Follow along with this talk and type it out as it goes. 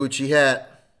Gucci hat.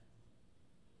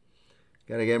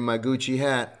 Gotta get my Gucci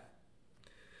hat.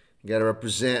 Gotta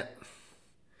represent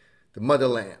the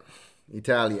motherland,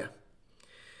 Italia.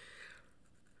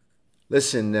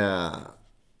 Listen,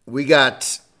 we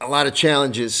got a lot of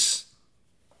challenges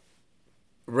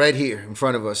right here in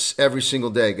front of us every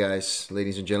single day, guys,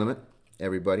 ladies and gentlemen,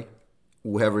 everybody,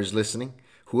 whoever is listening,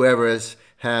 whoever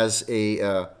has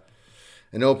an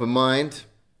open mind,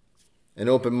 an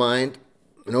open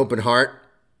heart,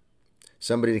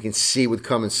 somebody that can see with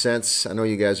common sense. I know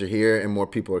you guys are here and more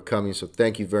people are coming, so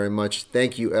thank you very much.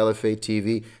 Thank you, LFA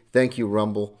TV. Thank you,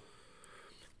 Rumble.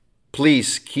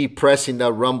 Please keep pressing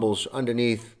the rumbles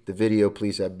underneath the video,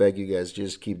 please. I beg you guys,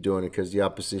 just keep doing it because the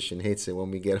opposition hates it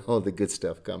when we get all the good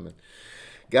stuff coming.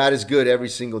 God is good every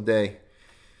single day.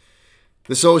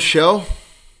 This whole show,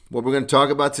 what we're going to talk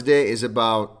about today is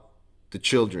about the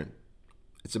children.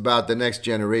 It's about the next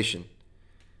generation.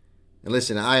 And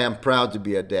listen, I am proud to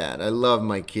be a dad. I love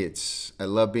my kids. I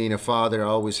love being a father. I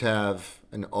always have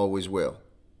and always will.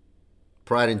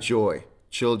 Pride and joy,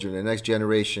 children, the next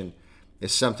generation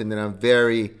is something that I'm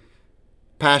very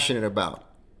passionate about.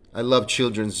 I love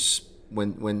children's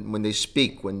when they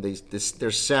speak, when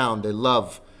their sound, they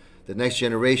love the next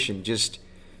generation. Just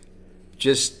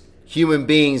human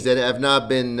beings that have not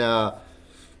been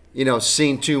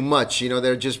seen too much.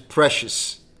 They're just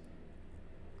precious.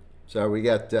 So we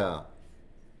got the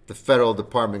federal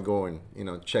department going,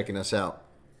 checking us out.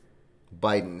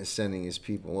 Biden is sending his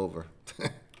people over.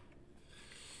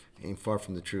 Ain't far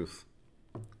from the truth.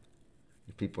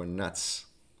 People are nuts.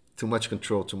 Too much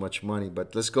control, too much money.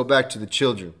 But let's go back to the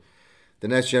children, the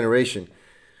next generation.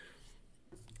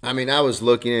 I mean, I was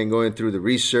looking and going through the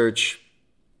research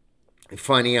and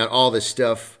finding out all this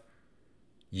stuff.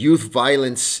 Youth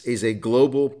violence is a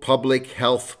global public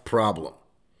health problem.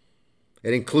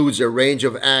 It includes a range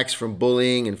of acts from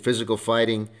bullying and physical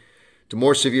fighting to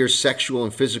more severe sexual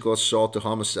and physical assault to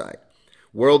homicide.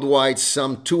 Worldwide,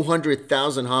 some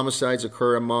 200,000 homicides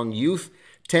occur among youth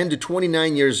 10 to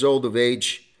 29 years old of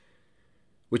age,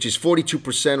 which is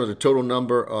 42% of the total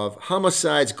number of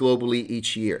homicides globally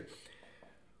each year.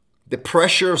 The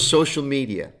pressure of social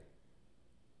media,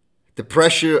 the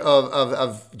pressure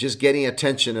of just getting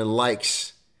attention and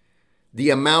likes,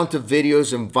 the amount of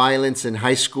videos and violence in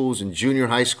high schools and junior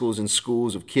high schools and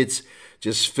schools of kids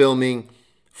just filming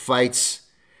fights.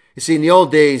 You see, in the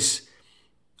old days,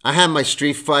 I had my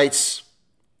street fights.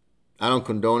 I don't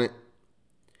condone it.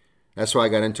 That's why I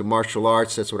got into martial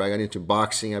arts. That's what I got into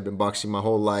boxing. I've been boxing my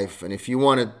whole life. And if you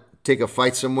want to take a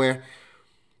fight somewhere,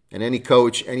 and any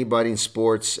coach, anybody in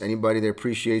sports, anybody that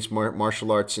appreciates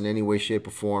martial arts in any way, shape,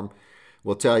 or form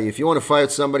will tell you, if you want to fight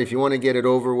with somebody, if you want to get it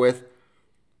over with,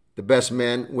 the best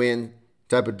men win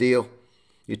type of deal,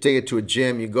 you take it to a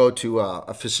gym, you go to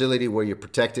a facility where you're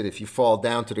protected. If you fall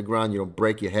down to the ground, you don't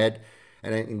break your head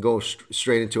and go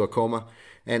straight into a coma.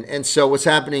 And so what's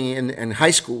happening in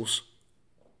high schools,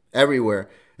 everywhere,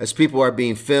 as people are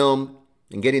being filmed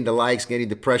and getting the likes, getting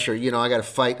the pressure, I got to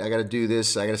fight, I got to do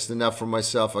this, I got to stand up for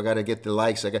myself, I got to get the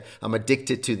likes, I'm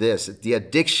addicted to this. The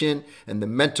addiction and the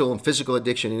mental and physical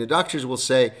addiction, and the doctors will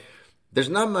say there's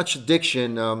not much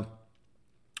addiction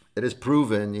that is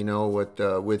proven,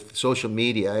 with social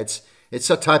media. It's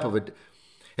a type of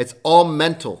it's all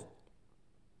mental.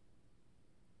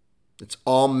 It's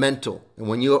all mental. And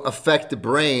when you affect the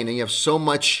brain and you have so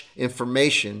much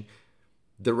information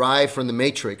derived from the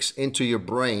matrix into your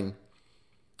brain,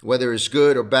 whether it's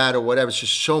good or bad or whatever, it's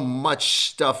just so much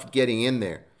stuff getting in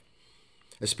there,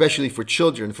 especially for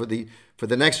children, for the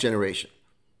next generation.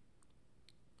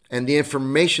 And the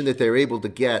information that they're able to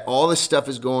get, all this stuff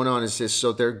is going on, is this,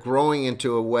 so they're growing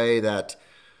into a way that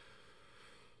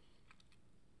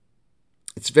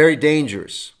it's very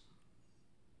dangerous.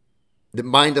 The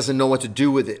mind doesn't know what to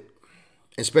do with it,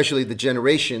 especially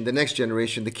the next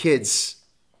generation, the kids,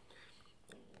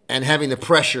 and having the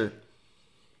pressure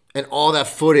and all that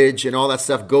footage and all that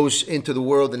stuff goes into the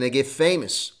world and they get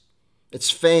famous. It's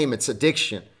fame, it's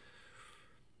addiction.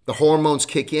 The hormones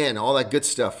kick in, all that good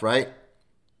stuff, right?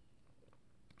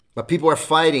 But people are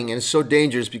fighting, and it's so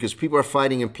dangerous because people are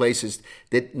fighting in places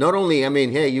that not only,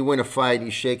 hey, you win a fight,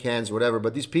 you shake hands, whatever,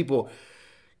 but these people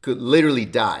could literally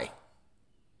die.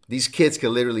 These kids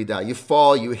could literally die. You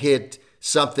fall, you hit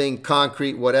something,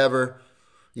 concrete, whatever.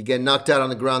 You get knocked out on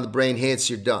the ground, the brain hits,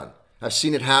 you're done. I've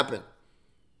seen it happen.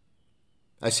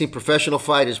 I've seen professional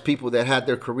fighters, people that had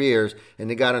their careers, and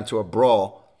they got into a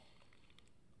brawl.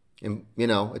 And,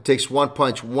 it takes one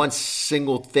punch, one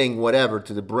single thing, whatever,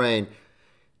 to the brain.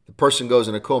 The person goes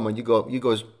in a coma, and you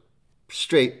go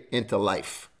straight into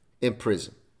life in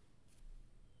prison.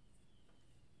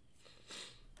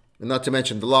 And not to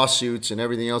mention the lawsuits and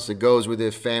everything else that goes with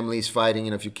it, families fighting,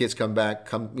 if your kids come back,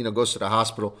 goes to the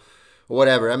hospital or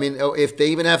whatever. I mean, if they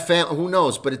even have family, who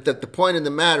knows? But the point of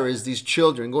the matter is these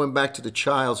children, going back to the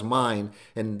child's mind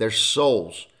and their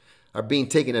souls, are being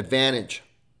taken advantage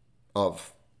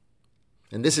of.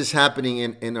 And this is happening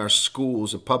in our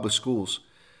schools, in public schools.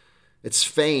 It's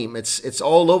fame. It's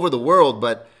all over the world,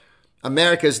 but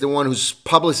America is the one who's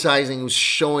publicizing, who's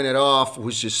showing it off,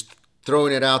 who's just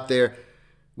throwing it out there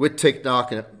with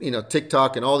TikTok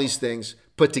and all these things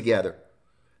put together.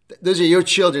 Those are your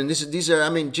children. These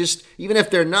are just even if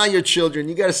they're not your children,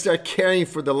 you got to start caring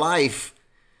for the life.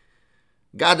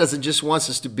 God doesn't just want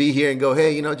us to be here and go,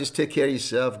 hey, just take care of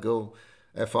yourself, go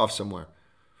F off somewhere.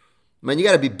 Man, you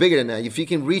got to be bigger than that. If you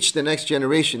can reach the next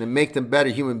generation and make them better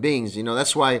human beings,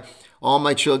 that's why all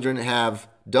my children have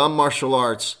done martial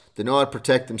arts. They know how to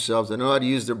protect themselves. They know how to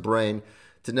use their brain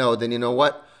to know, then you know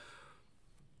what?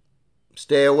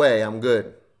 Stay away. I'm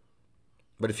good.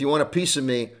 But if you want a piece of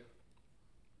me,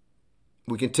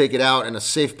 we can take it out in a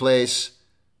safe place.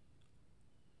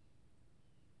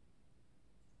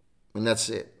 And that's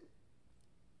it.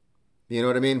 You know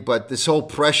what I mean? But this whole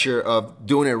pressure of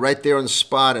doing it right there on the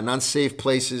spot in unsafe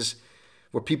places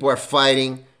where people are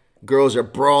fighting, girls are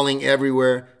brawling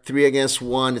everywhere, 3 against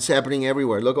 1. It's happening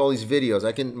everywhere. Look at all these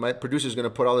videos. My producer's going to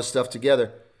put all this stuff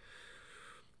together.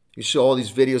 You saw all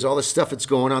these videos, all the stuff that's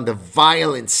going on, the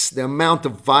violence, the amount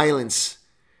of violence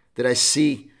that I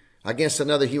see against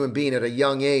another human being at a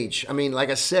young age. I mean, like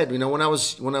I said, when I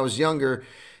was younger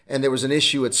and there was an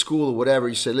issue at school or whatever,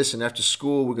 you said, listen, after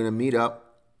school, we're going to meet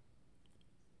up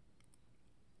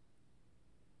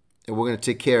and we're going to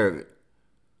take care of it.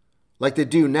 Like they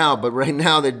do now, but right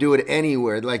now they do it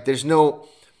anywhere. Like there's no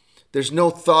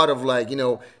thought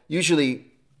of usually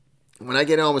when I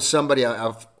get on with somebody,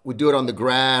 we do it on the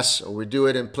grass or we do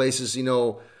it in places,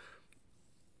 in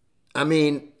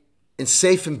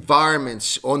safe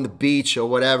environments, on the beach or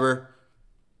whatever,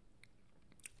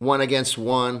 1 against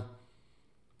 1.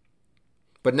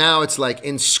 But now it's like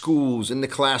in schools, in the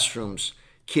classrooms,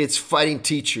 kids fighting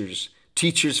teachers,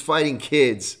 teachers fighting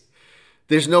kids.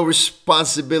 There's no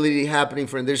responsibility happening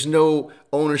for them. There's no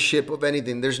ownership of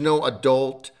anything. There's no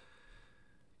adult.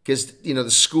 Because,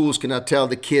 the schools cannot tell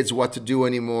the kids what to do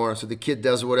anymore. So the kid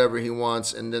does whatever he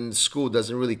wants. And then the school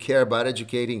doesn't really care about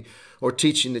educating or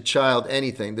teaching the child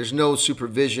anything. There's no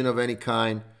supervision of any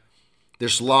kind.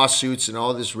 There's lawsuits and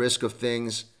all this risk of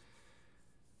things.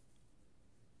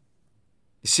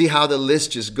 You see how the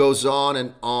list just goes on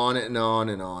and on and on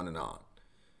and on and on.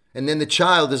 And then the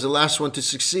child is the last one to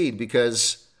succeed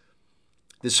because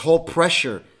this whole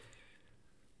pressure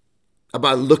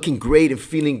about looking great and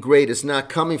feeling great is not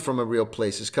coming from a real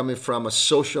place. It's coming from a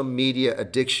social media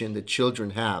addiction that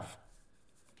children have.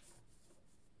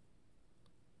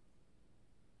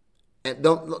 And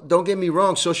don't get me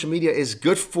wrong, social media is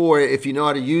good for it if you know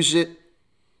how to use it.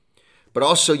 But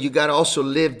also you got to also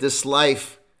live this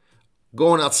life,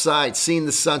 going outside, seeing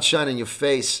the sunshine in your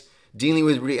face, dealing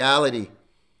with reality.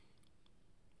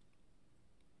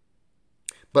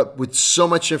 But with so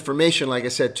much information, like I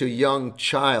said, to a young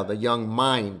child, a young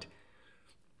mind,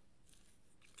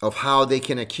 of how they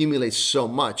can accumulate so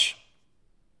much.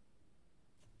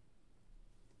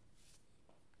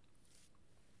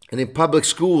 And in public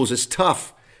schools, it's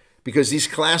tough because these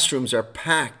classrooms are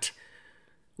packed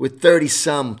with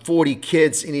 40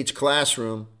 kids in each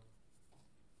classroom.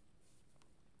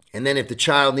 And then if the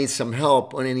child needs some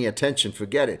help or any attention,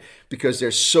 forget it. Because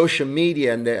there's social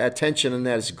media and the attention on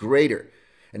that is greater.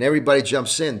 And everybody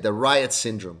jumps in. The riot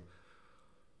syndrome.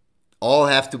 All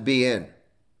have to be in.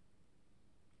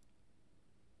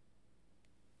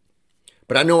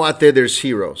 But I know out there's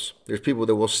heroes. There's people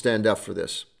that will stand up for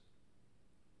this.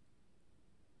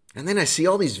 And then I see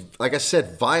all these, like I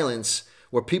said, violence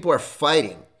where people are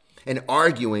fighting and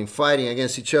arguing, fighting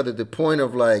against each other to the point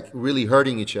of really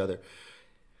hurting each other.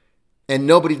 And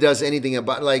nobody does anything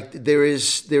about it. There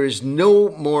is no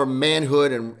more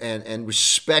manhood and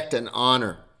respect and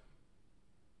honor.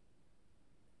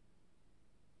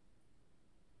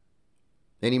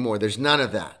 Anymore. There's none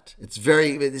of that. It's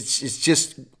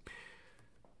just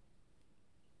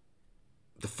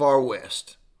the far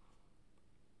west.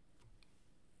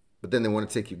 But then they want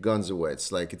to take your guns away.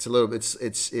 It's I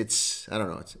don't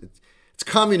know. It's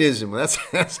communism.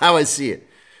 That's how I see it.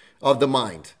 Of the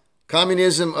mind.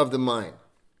 Communism of the mind.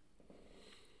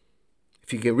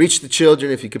 If you can reach the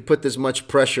children, if you can put this much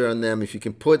pressure on them, if you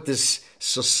can put this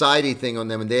society thing on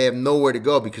them and they have nowhere to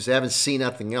go because they haven't seen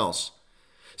nothing else.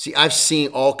 See, I've seen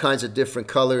all kinds of different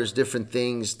colors, different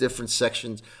things, different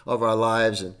sections of our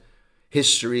lives and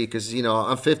history because,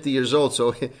 I'm 50 years old,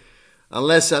 so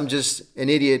unless I'm just an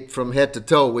idiot from head to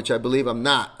toe, which I believe I'm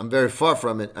not. I'm very far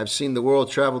from it. I've seen the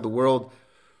world, traveled the world,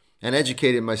 and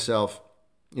educated myself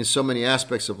in so many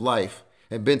aspects of life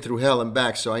and been through hell and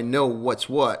back, so I know what's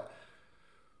what.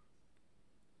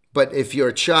 But if you're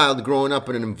a child growing up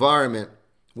in an environment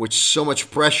with so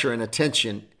much pressure and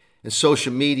attention and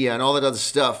social media and all that other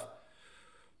stuff,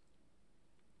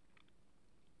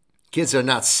 kids are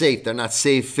not safe. They're not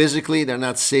safe physically. They're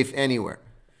not safe anywhere.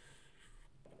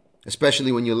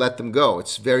 Especially when you let them go.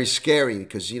 It's very scary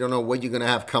because you don't know what you're going to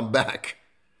have come back.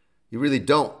 You really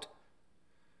don't.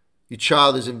 Your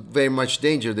child is in very much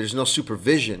danger. There's no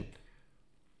supervision.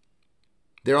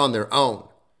 They're on their own.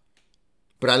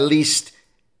 But at least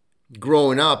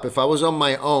growing up, if I was on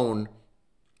my own,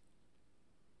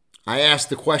 I asked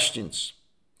the questions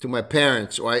to my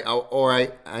parents, or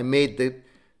I made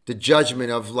the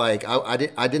judgment of like I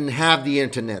didn't have the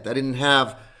internet. I didn't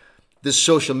have this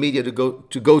social media to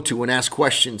go to and ask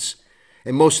questions.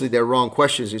 And mostly they're wrong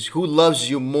questions. Is who loves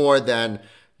you more than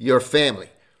your family?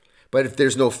 But if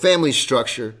there's no family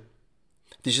structure,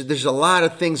 there's a lot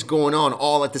of things going on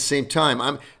all at the same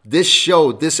time. This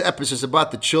episode is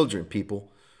about the children,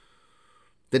 people.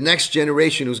 The next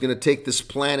generation who's going to take this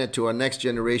planet to our next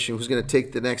generation, who's going to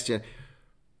take the next gen.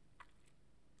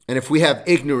 And if we have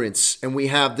ignorance and we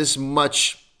have this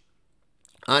much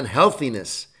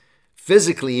unhealthiness,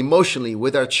 physically, emotionally,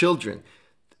 with our children,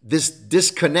 this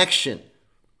disconnection,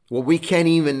 well, we can't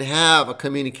even have a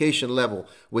communication level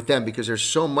with them because there's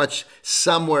so much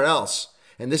somewhere else.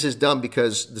 And this is done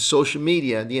because the social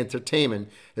media and the entertainment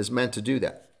is meant to do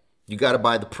that. You got to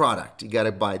buy the product. You got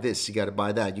to buy this. You got to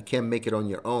buy that. You can't make it on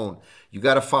your own. You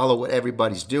got to follow what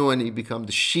everybody's doing. And you become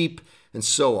the sheep and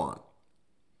so on.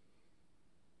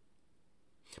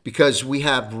 Because we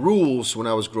have rules when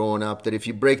I was growing up that if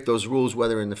you break those rules,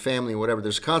 whether in the family or whatever,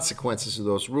 there's consequences to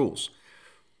those rules.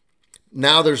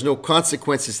 Now there's no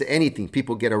consequences to anything.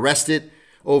 People get arrested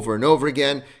over and over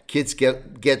again. Kids get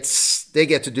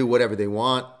to do whatever they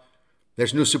want.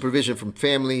 There's no supervision from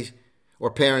families or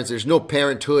parents. There's no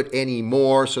parenthood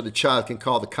anymore, so the child can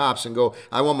call the cops and go,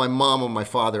 I want my mom or my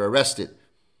father arrested.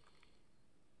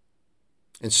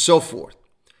 And so forth.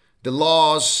 The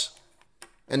laws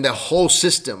and the whole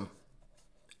system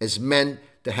is meant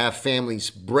to have families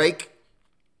break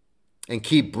and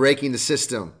keep breaking the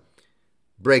system.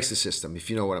 Breaks the system, if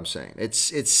you know what I'm saying.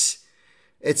 It's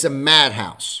a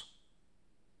madhouse.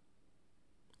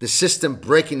 The system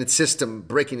breaking its system,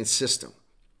 breaking its system.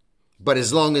 But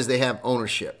as long as they have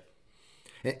ownership.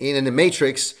 In the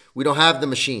Matrix, we don't have the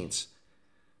machines.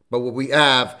 But what we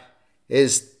have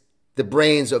is the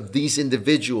brains of these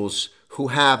individuals who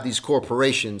have these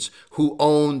corporations, who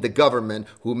own the government,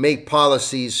 who make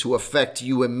policies who affect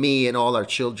you and me and all our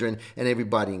children and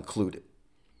everybody included.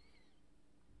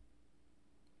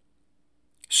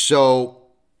 So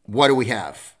what do we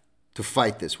have to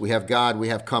fight this? We have God, we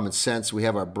have common sense, we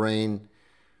have our brain.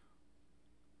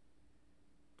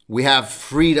 We have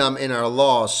freedom in our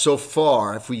laws so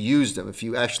far if we use them. If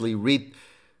you actually read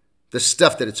the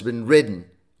stuff that it's been written,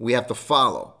 we have to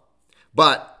follow.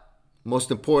 But most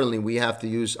importantly, we have to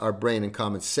use our brain and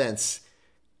common sense,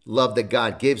 love that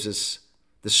God gives us,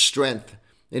 the strength.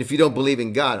 And if you don't believe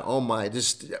in God, oh my,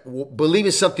 just believe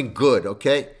in something good,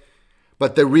 okay?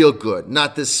 But the real good,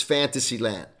 not this fantasy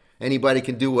land. Anybody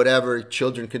can do whatever,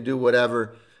 children can do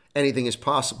whatever, anything is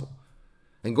possible.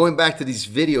 And going back to these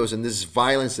videos and this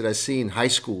violence that I see in high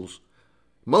schools,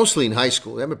 mostly in high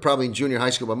school, I mean probably in junior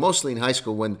high school, but mostly in high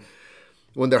school when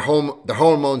their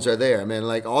hormones are there. Man,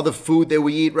 like all the food that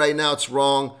we eat right now, it's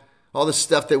wrong. All the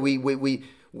stuff that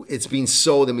it's being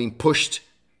sold and being pushed.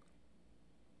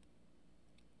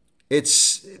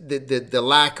 It's the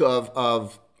lack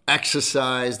of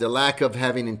exercise, the lack of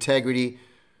having integrity.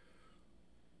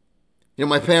 You know,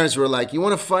 my parents were like, you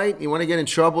want to fight? You want to get in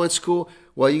trouble at school?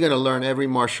 Well, you're going to learn every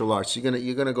martial arts. You're going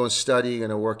to go and study. You're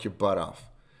going to work your butt off.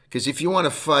 Because if you want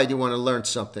to fight, you want to learn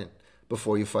something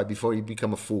before you fight, before you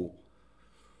become a fool.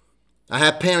 I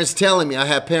had parents telling me, I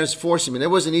had parents forcing me. And it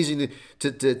wasn't easy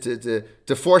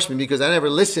to force me because I never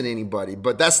listened to anybody.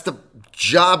 But that's the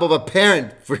job of a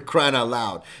parent, for crying out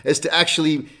loud, is to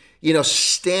actually,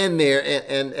 stand there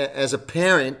and as a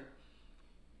parent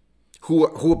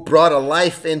who brought a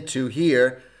life into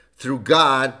here through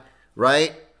God,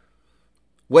 right?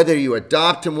 Whether you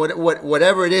adopt him,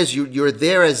 whatever it is, you're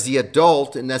there as the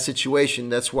adult in that situation.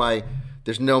 That's why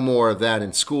there's no more of that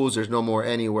in schools. There's no more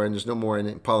anywhere, and there's no more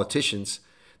in politicians.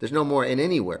 There's no more in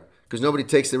anywhere because nobody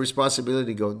takes the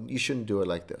responsibility to go, you shouldn't do it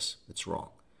like this. It's wrong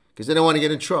because they don't want to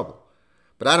get in trouble.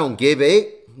 But I don't give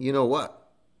a, you know what?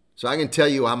 So I can tell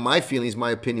you how my feelings,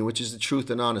 my opinion, which is the truth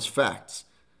and honest facts.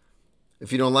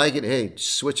 If you don't like it, hey,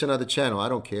 switch another channel. I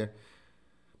don't care.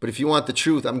 But if you want the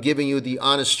truth, I'm giving you the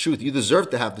honest truth. You deserve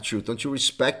to have the truth. Don't you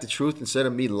respect the truth instead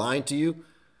of me lying to you?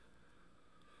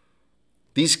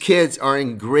 These kids are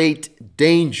in great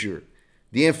danger.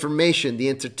 The information, the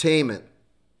entertainment,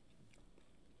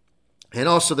 and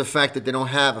also the fact that they don't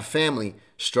have a family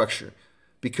structure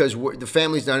because the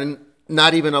family's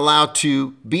not even allowed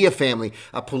to be a family.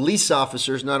 A police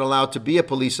officer is not allowed to be a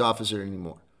police officer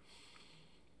anymore.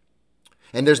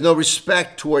 And there's no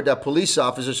respect toward that police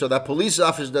officer, so that police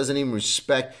officer doesn't even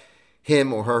respect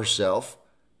him or herself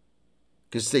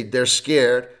because they're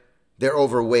scared, they're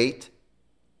overweight,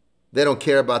 they don't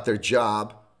care about their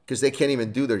job because they can't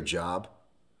even do their job.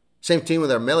 Same thing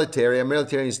with our military. Our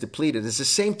military is depleted. It's the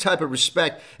same type of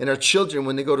respect. And our children,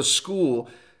 when they go to school,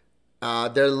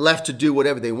 they're left to do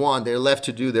whatever they want. They're left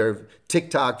to do their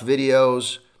TikTok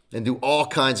videos and do all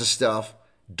kinds of stuff.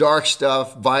 Dark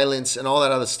stuff, violence, and all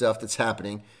that other stuff that's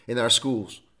happening in our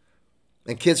schools.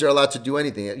 And kids are allowed to do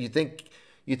anything. You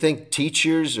think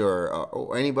teachers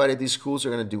or anybody at these schools are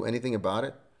going to do anything about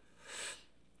it?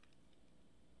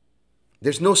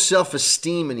 There's no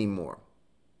self-esteem anymore.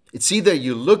 It's either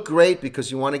you look great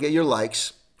because you want to get your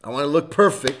likes. I want to look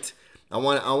perfect. I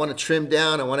want to trim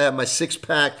down. I want to have my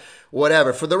six-pack,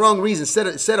 whatever. For the wrong reason.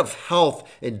 Instead of health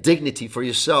and dignity for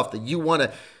yourself, that you want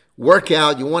to work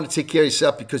out, you want to take care of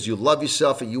yourself because you love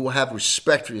yourself and you will have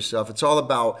respect for yourself. It's all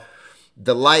about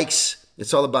the likes.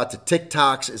 It's all about the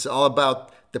TikToks. It's all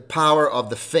about the power of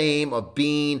the fame of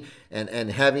being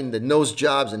and having the nose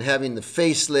jobs and having the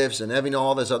facelifts and having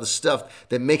all this other stuff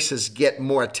that makes us get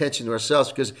more attention to ourselves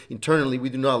because internally we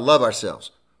do not love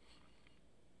ourselves.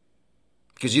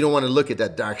 Because you don't want to look at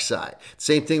that dark side.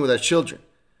 Same thing with our children.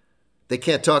 They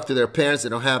can't talk to their parents.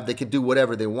 They can do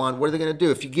whatever they want. What are they going to do?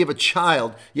 If you give a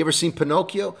child, you ever seen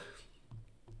Pinocchio?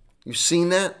 You've seen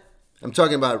that? I'm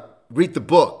talking about, read the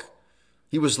book.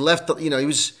 He was left, he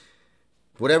was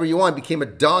whatever you want, became a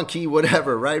donkey,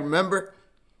 whatever, right? Remember?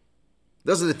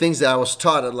 Those are the things that I was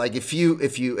taught. Like if you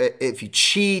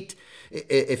cheat,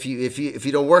 if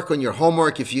you don't work on your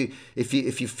homework, if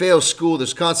you fail school,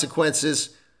 there's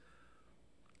consequences.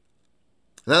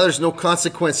 Now there's no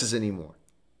consequences anymore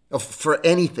for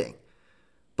anything.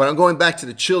 But I'm going back to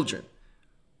the children.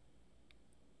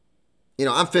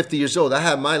 I'm 50 years old. I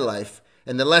have my life.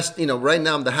 And right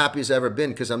now I'm the happiest I've ever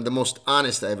been because I'm the most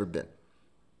honest I've ever been.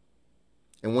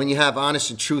 And when you have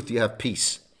honest and truth, you have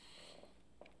peace.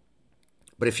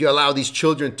 But if you allow these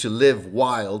children to live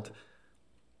wild,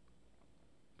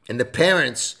 and the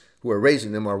parents who are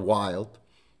raising them are wild,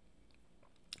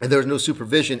 and there's no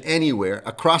supervision anywhere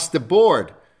across the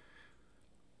board,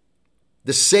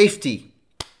 the safety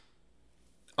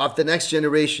of the next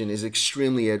generation is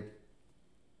extremely at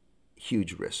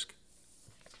huge risk.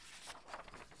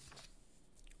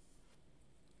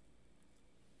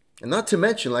 And not to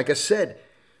mention, like I said,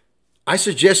 I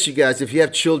suggest you guys, if you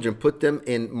have children, put them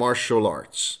in martial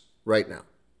arts right now.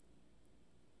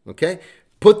 Okay?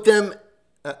 Put them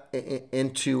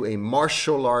into a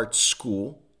martial arts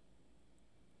school.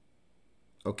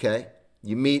 Okay?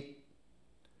 You meet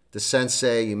the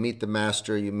sensei, you meet the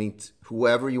master, you meet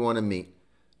whoever you want to meet.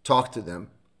 Talk to them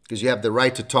because you have the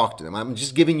right to talk to them. I'm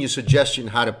just giving you a suggestion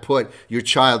how to put your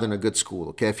child in a good school,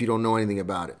 okay, if you don't know anything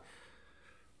about it.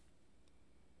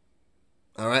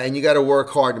 All right, and you got to work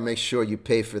hard to make sure you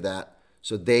pay for that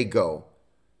so they go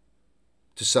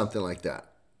to something like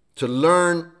that. To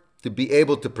learn to be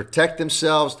able to protect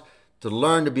themselves, to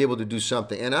learn to be able to do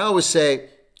something. And I always say,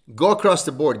 go across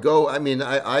the board.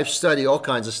 I've studied all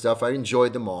kinds of stuff. I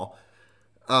enjoyed them all.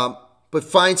 But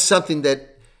find something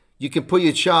that you can put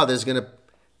your child that's going to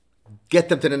get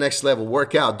them to the next level.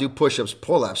 Work out, do push-ups,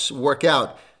 pull-ups, work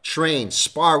out, train,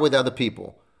 spar with other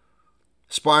people.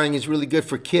 Sparring is really good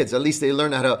for kids. At least they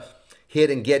learn how to hit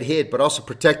and get hit, but also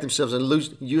protect themselves and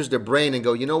use their brain and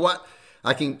go, you know what?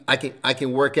 I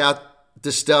can work out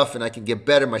this stuff and I can get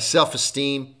better, my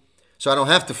self-esteem, so I don't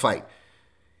have to fight.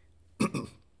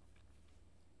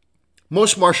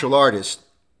 Most martial artists,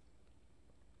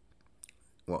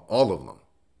 well, all of them,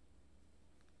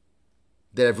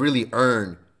 that have really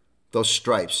earned those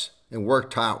stripes and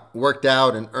worked out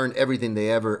and earned everything they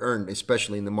ever earned,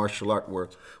 especially in the martial art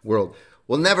world,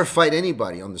 will never fight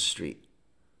anybody on the street.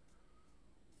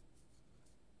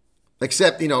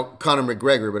 Except, Conor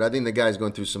McGregor, but I think the guy's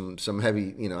going through some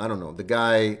heavy, I don't know. The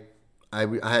guy, I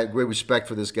had great respect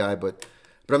for this guy, but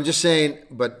I'm just saying,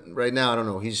 but right now, I don't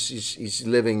know. He's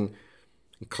living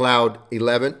in cloud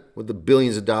 11 with the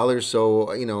billions of dollars.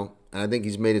 So, and I think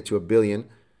he's made it to $1 billion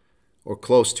or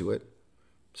close to it.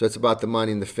 So it's about the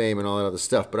money and the fame and all that other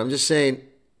stuff. But I'm just saying,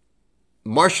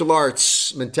 martial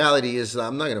arts mentality is,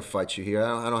 I'm not going to fight you here.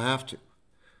 I don't have to.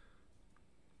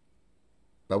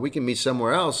 But we can meet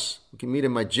somewhere else. We can meet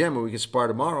in my gym or we can spar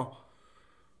tomorrow.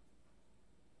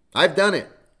 I've done it.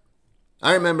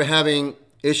 I remember having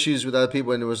issues with other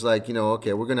people and it was like,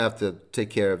 okay, we're going to have to take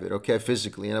care of it, okay,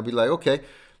 physically. And I'll be like, okay,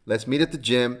 let's meet at the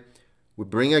gym. We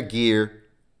bring our gear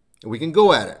and we can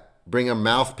go at it. Bring our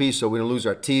mouthpiece so we don't lose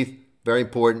our teeth. Very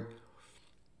important.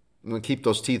 And we keep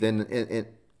those teeth in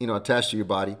attached to your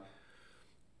body.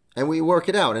 And we work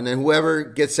it out. And then whoever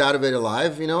gets out of it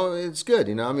alive, it's good.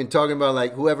 Talking about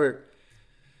like whoever,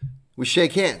 we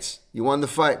shake hands. You won the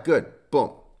fight. Good.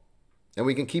 Boom. And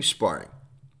we can keep sparring.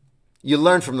 You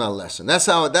learn from that lesson. That's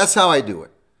how I do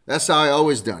it. That's how I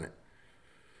always done it.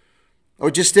 Or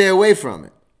just stay away from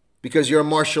it because you're a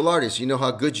martial artist. You know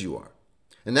how good you are.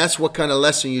 And that's what kind of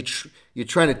lesson you're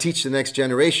trying to teach the next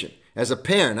generation as a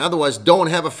parent. Otherwise, don't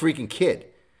have a freaking kid.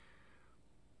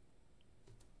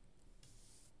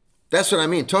 That's what I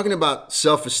mean. Talking about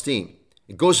self-esteem.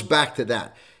 It goes back to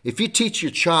that. If you teach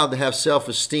your child to have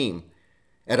self-esteem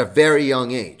at a very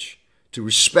young age, to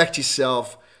respect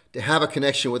yourself, to have a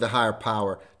connection with a higher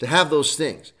power, to have those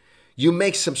things, you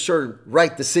make some sort of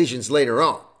right decisions later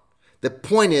on. The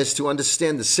point is to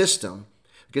understand the system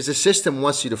because the system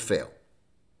wants you to fail.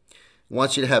 It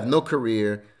wants you to have no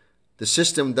career. The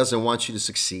system doesn't want you to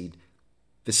succeed.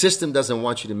 The system doesn't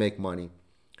want you to make money.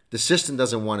 The system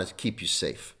doesn't want to keep you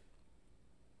safe.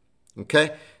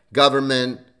 Okay?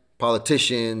 Government,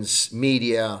 politicians,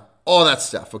 media, all that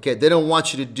stuff. Okay? They don't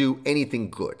want you to do anything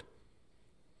good.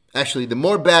 Actually, the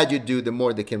more bad you do, the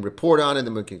more they can report on it,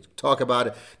 the more they can talk about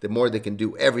it, the more they can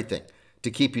do everything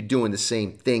to keep you doing the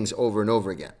same things over and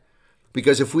over again.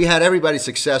 Because if we had everybody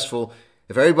successful,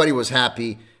 if everybody was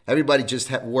happy, everybody just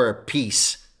were at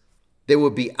peace, they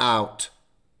would be out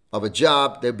of a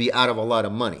job, they'd be out of a lot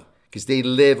of money because they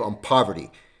live on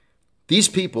poverty. These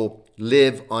people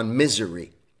live on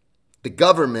misery. The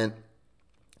government,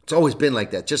 it's always been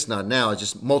like that, just not now, it's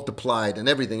just multiplied and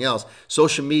everything else.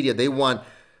 Social media, they want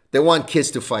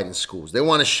kids to fight in schools. They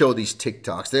want to show these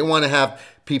TikToks. They want to have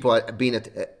people being,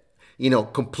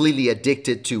 completely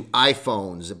addicted to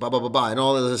iPhones, blah, blah, blah, blah, and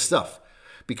all of this stuff.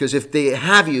 Because if they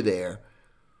have you there,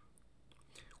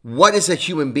 what does a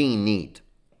human being need?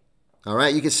 All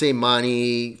right, you can say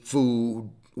money,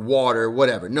 food, water,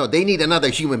 whatever. No, they need another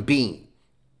human being.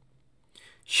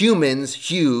 Humans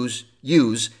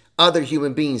use other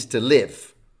human beings to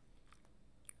live.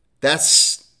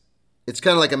 It's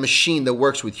kind of like a machine that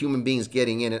works with human beings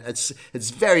getting in it.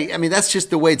 That's just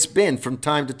the way it's been from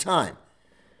time to time.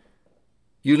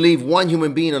 You leave one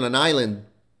human being on an island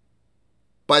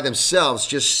by themselves,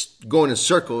 just going in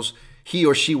circles, he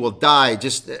or she will die.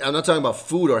 I'm not talking about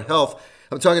food or health.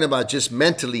 I'm talking about just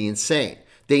mentally insane.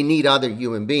 They need other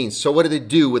human beings. So what do they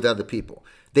do with other people?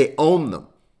 They own them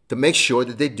to make sure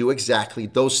that they do exactly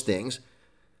those things.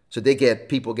 So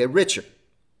people get richer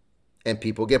and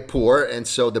people get poor. And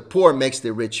so the poor makes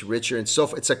the rich richer. And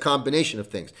so it's a combination of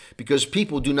things because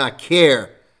people do not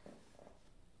care.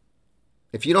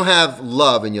 If you don't have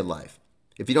love in your life,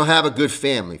 if you don't have a good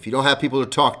family, if you don't have people to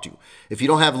talk to, if you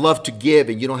don't have love to give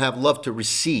and you don't have love to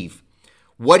receive,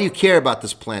 what do you care about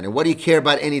this planet? What do you care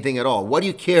about anything at all? What do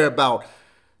you care about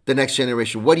the next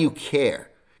generation? What do you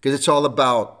care? Because it's all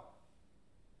about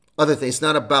other things. It's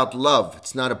not about love.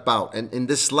 It's not about, and in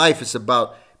this life, it's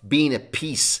about being at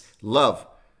peace, love.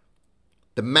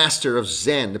 The master of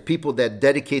Zen, the people that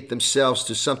dedicate themselves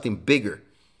to something bigger.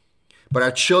 But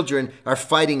our children are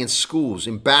fighting in schools,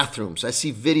 in bathrooms. I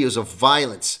see videos of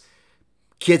violence.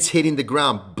 Kids hitting the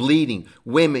ground, bleeding,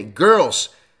 women, girls,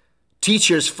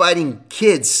 teachers fighting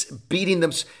kids, beating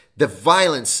them, the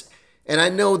violence. And I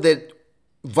know that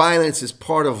violence is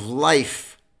part of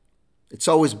life. It's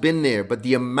always been there. But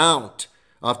the amount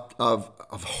of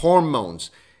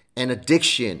hormones and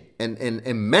addiction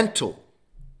and mental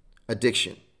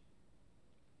addiction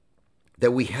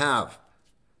that we have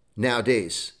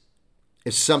nowadays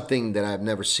is something that I've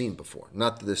never seen before,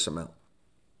 not to this amount.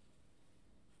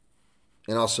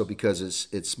 And also because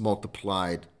it's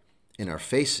multiplied in our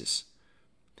faces.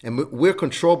 And we're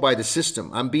controlled by the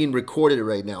system. I'm being recorded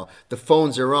right now. The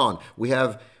phones are on. We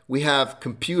have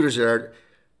computers that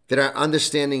are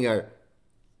understanding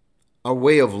our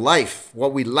way of life,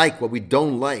 what we like, what we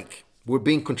don't like. We're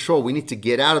being controlled. We need to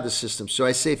get out of the system. So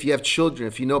I say if you have children,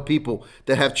 if you know people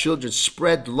that have children,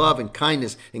 spread love and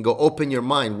kindness and go open your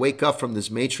mind. Wake up from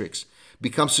this matrix.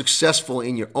 Become successful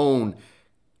in your own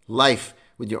life,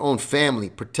 with your own family.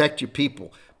 Protect your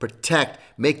people.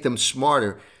 Make them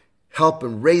smarter. Help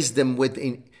and raise them with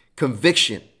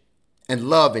conviction and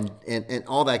love and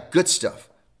all that good stuff.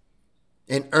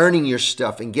 and earning your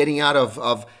stuff and getting out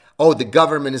of oh, the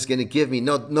government is going to give me.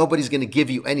 No, nobody's going to give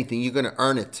you anything. You're going to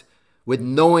earn it with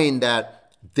knowing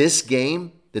that this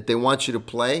game that they want you to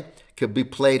play could be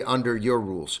played under your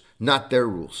rules, not their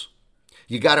rules.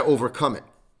 You got to overcome it.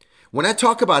 When I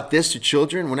talk about this to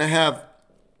children, when I have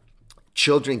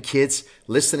children, kids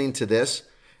listening to this,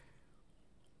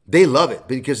 they love it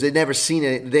because they've never seen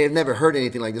it. They've never heard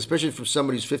anything like this, especially from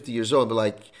somebody who's 50 years old. But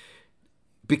like,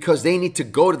 because they need to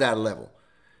go to that level.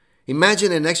 Imagine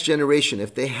the next generation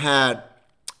if they had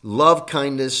love,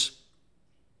 kindness,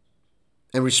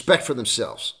 and respect for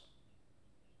themselves.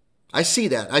 I see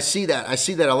that. I see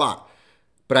that a lot.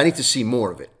 But I need to see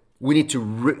more of it. We need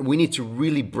to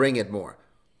really bring it more.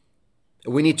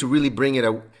 We need to really bring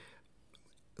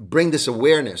this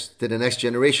awareness to the next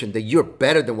generation that you're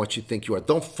better than what you think you are.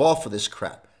 Don't fall for this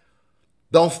crap.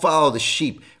 Don't follow the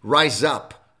sheep. Rise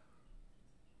up.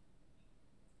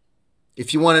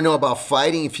 If you want to know about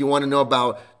fighting, if you want to know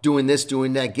about doing this,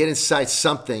 doing that, get inside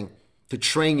something to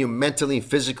train you mentally,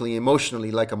 physically,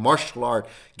 emotionally, like a martial art.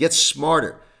 Get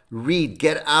smarter. Read.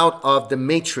 Get out of the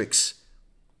matrix.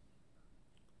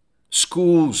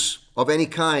 Schools of any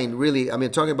kind, really. I mean,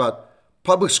 I'm talking about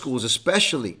public schools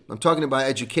especially. I'm talking about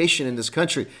education in this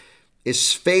country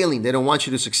is failing. They don't want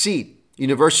you to succeed.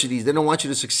 Universities, they don't want you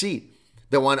to succeed.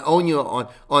 They want to own you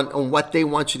on what they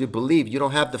want you to believe. You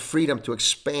don't have the freedom to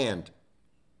expand.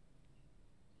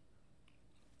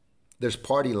 There's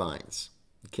party lines.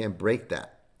 You can't break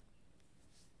that.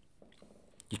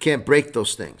 You can't break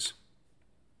those things.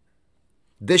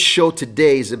 This show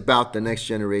today is about the next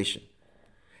generation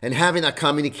and having a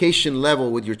communication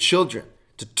level with your children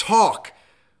to talk,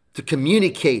 to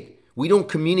communicate. We don't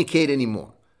communicate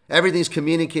anymore. Everything's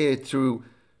communicated through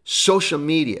social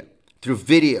media, through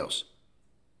videos,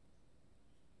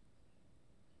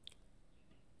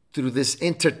 through this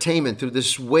entertainment, through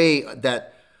this way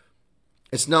that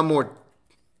it's not more,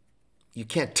 you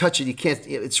can't touch it,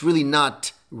 it's really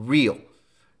not real.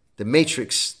 The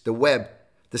matrix, the web,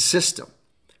 the system.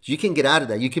 You can get out of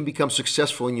that. You can become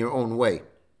successful in your own way.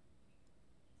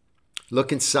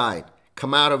 Look inside.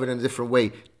 Come out of it in a different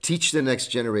way. Teach the next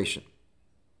generation.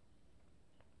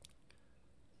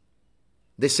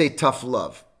 They say tough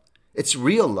love. It's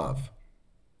real love.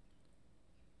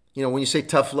 You know, when you say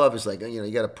tough love, it's like, you know,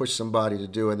 you got to push somebody to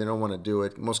do it. They don't want to do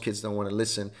it. Most kids don't want to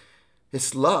listen.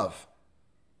 It's love.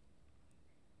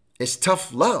 It's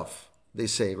tough love, they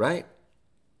say, right?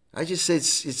 I just say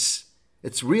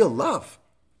it's real love.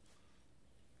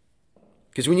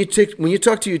 Because when you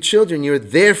talk to your children, you're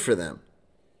there for them.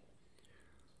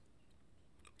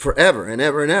 Forever and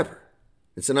ever and ever.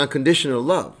 It's an unconditional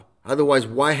love. Otherwise,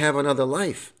 why have another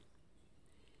life?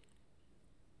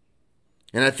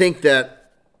 And I think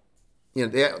that, you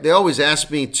know, they always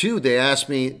ask me too.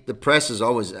 The press has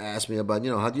always asked me about, you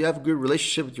know, how do you have a good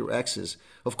relationship with your exes?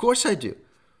 Of course I do.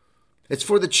 It's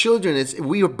for the children.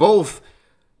 We are both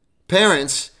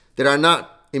parents that are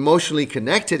not emotionally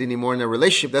connected anymore in a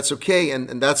relationship. That's okay,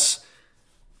 and that's,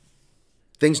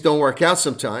 things don't work out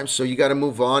sometimes, so you got to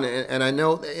move on. And I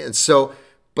know, and so,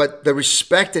 but the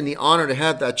respect and the honor to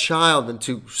have that child and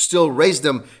to still raise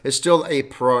them is still a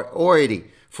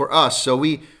priority for us. So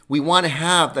we want to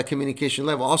have that communication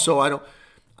level. Also,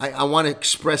 I want to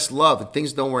express love. If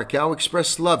things don't work out,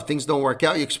 express love. If things don't work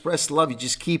out, you express love. You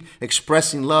just keep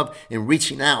expressing love and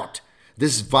reaching out.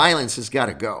 This violence has got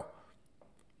to go.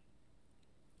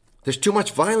 There's too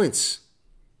much violence.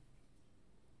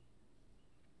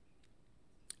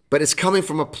 But it's coming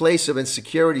from a place of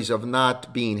insecurities, of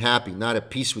not being happy, not at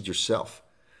peace with yourself.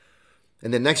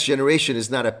 And the next generation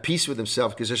is not at peace with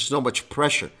themselves because there's so much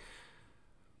pressure.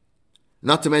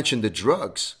 Not to mention the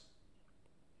drugs.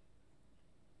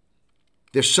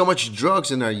 There's so much drugs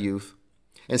in our youth.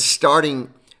 And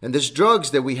there's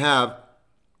drugs that we have,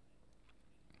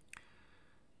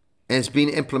 and it's being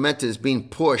implemented, it's being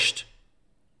pushed,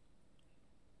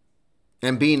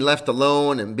 and being left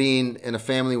alone and being in a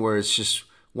family where it's just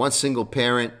one single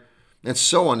parent and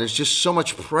so on. There's just so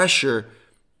much pressure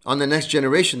on the next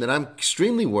generation that I'm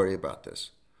extremely worried about this.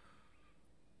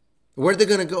 Where are they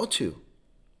going to go to?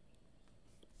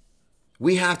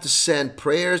 We have to send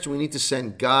prayers. We need to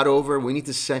send God over. We need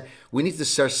to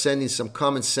start sending some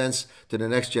common sense to the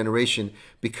next generation,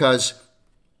 because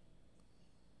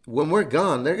when we're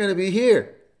gone, they're going to be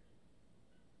here.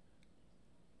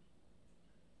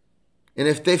 And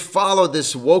if they follow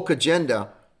this woke agenda,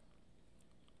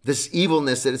 this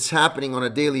evilness that is happening on a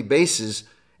daily basis,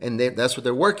 and that's what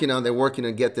they're working on. They're working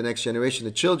on get the next generation,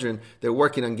 the children. They're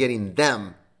working on getting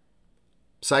them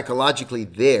psychologically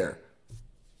there.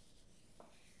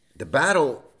 The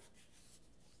battle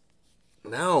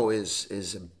now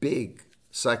is a big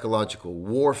psychological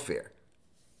warfare.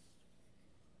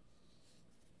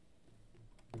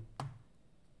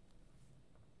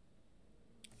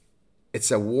 It's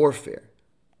a warfare.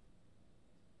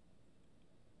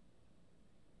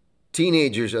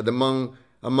 Teenagers are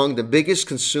among the biggest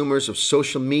consumers of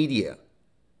social media.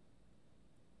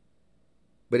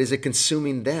 But is it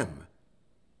consuming them?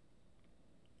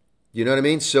 You know what I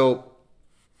mean? So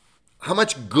how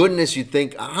much goodness you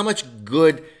think, how much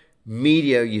good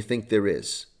media you think there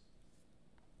is?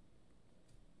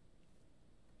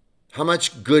 How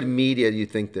much good media do you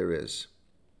think there is?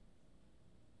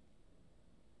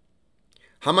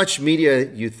 How much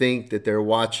media you think that they're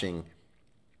watching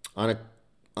on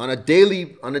a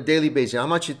daily basis? How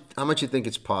much you think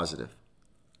it's positive?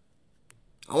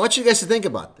 I want you guys to think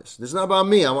about this. This is not about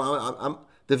me. I'm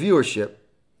the viewership.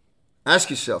 Ask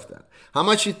yourself that. How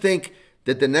much you think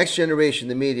that the next generation,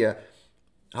 the media,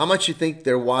 how much you think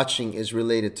they're watching is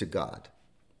related to God?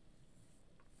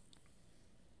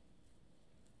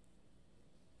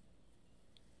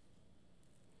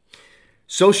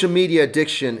 Social media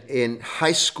addiction in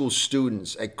high school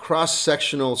students, a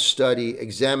cross-sectional study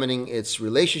examining its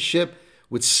relationship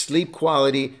with sleep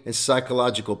quality and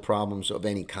psychological problems of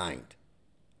any kind.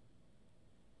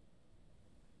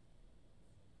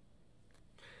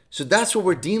 So that's what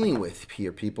we're dealing with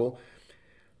here, people.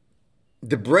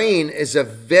 The brain is a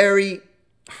very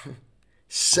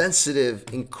sensitive,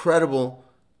 incredible,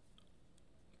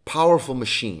 powerful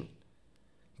machine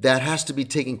that has to be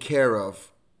taken care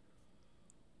of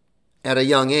at a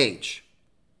young age.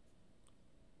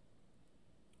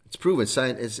 It's proven,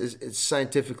 it's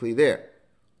scientifically there.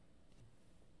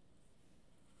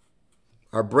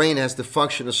 Our brain has to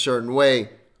function a certain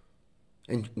way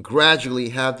and gradually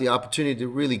have the opportunity to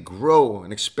really grow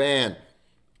and expand.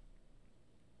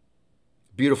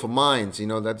 Beautiful minds,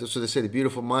 that's what they say, the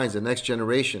beautiful minds, the next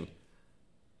generation.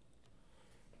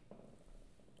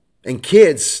 And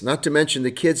kids, not to mention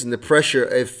the kids and the pressure,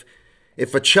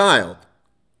 if a child,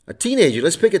 a teenager,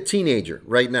 let's pick a teenager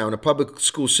right now in a public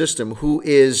school system who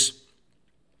is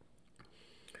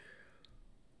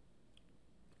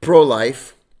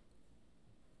pro-life,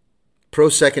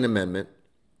 pro-Second Amendment,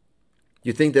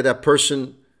 you think that that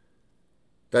person,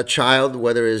 that child,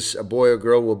 whether it's a boy or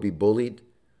girl, will be bullied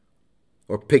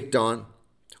or picked on?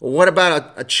 Or what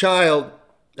about a child,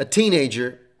 a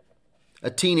teenager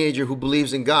who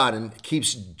believes in God and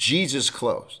keeps Jesus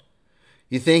close?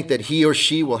 You think that he or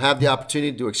she will have the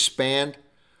opportunity to expand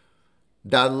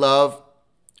that love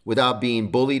without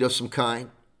being bullied of some kind?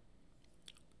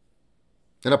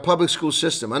 In a public school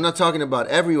system, I'm not talking about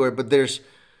everywhere, but there's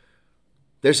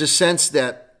a sense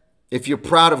that if you're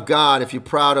proud of God, if you're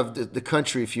proud of the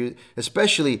country,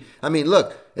 especially,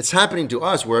 look, it's happening to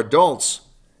us. We're adults.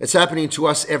 It's happening to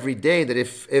us every day that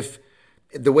if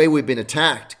the way we've been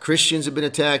attacked, Christians have been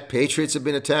attacked, patriots have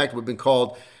been attacked, we've been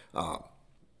called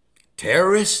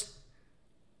terrorists.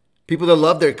 People that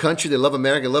love their country, they love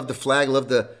America, love the flag, love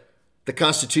the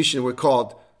Constitution. We're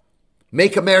called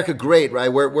Make America Great, right?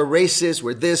 We're racist,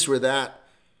 we're this, we're that.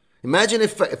 Imagine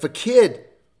if a kid,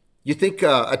 you think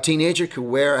a teenager could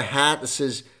wear a hat that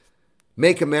says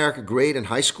Make America Great in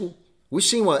high school? We've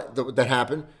seen that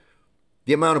happen.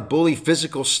 The amount of bully,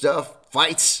 physical stuff,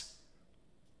 fights,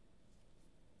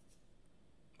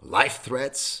 life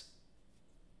threats.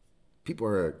 People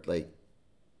are like,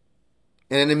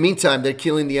 and in the meantime, they're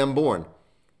killing the unborn.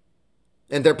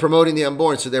 And they're promoting the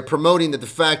unborn. So they're promoting the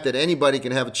fact that anybody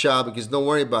can have a child because don't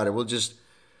worry about it. We'll just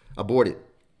abort it.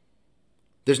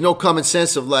 There's no common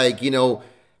sense of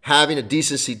having a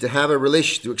decency to have a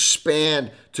relationship, to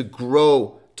expand, to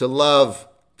grow, to love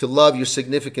your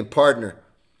significant partner,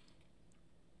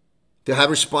 to have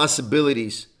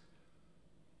responsibilities.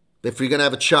 If you're going to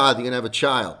have a child, you're going to have a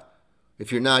child.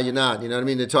 If you're not, you're not. You know what I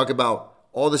mean? They talk about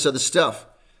all this other stuff,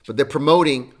 but they're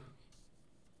promoting.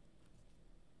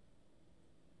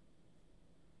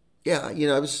 Yeah,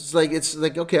 it's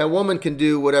like, okay, a woman can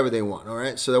do whatever they want, all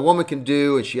right? So a woman can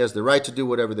do, and she has the right to do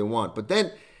whatever they want. But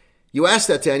then you ask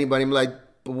that to anybody, I'm like,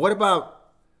 but what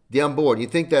about the unborn? You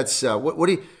think that's what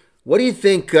do you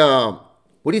think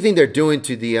they're doing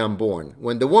to the unborn?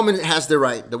 When the woman has the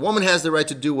right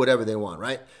to do whatever they want,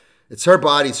 right? It's her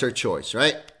body, it's her choice,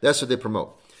 right? That's what they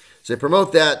promote. So they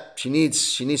promote that she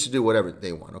needs to do whatever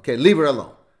they want. Okay, leave her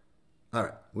alone. All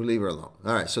right, we'll leave her alone.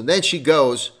 All right, so then she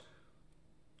goes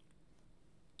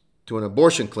to an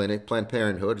abortion clinic, Planned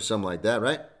Parenthood or something like that,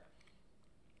 right?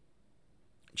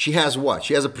 She has what?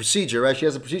 She has a procedure, right? She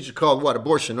has a procedure called what?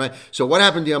 Abortion, right? So what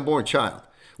happened to the unborn child?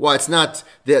 Well, it's not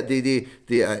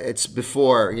it's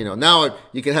before, now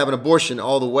you can have an abortion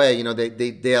all the way.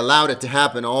 They allowed it to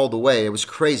happen all the way. It was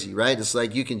crazy, right? It's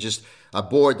like you can just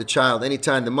abort the child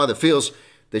anytime the mother feels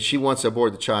that she wants to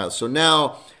abort the child. So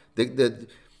now the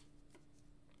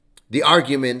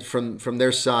argument from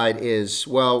their side is,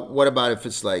 well, what about if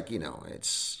it's like,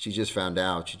 she just found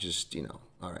out, she just,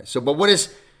 all right. So, but what is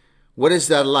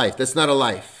that life? That's not a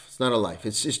life. It's not a life.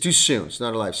 It's too soon. It's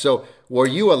not a life. So were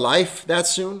you a life that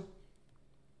soon?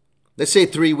 Let's say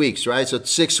 3 weeks, right? So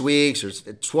 6 weeks or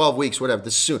 12 weeks, whatever.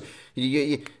 This soon.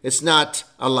 It's not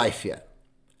a life yet.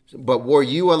 But were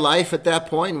you a life at that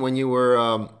point when you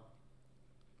were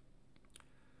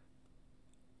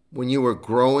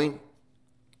growing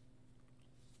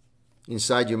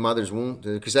inside your mother's womb?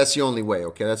 Because that's the only way,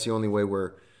 okay? That's the only way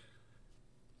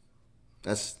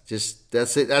that's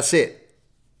it. That's it.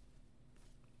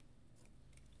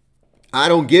 I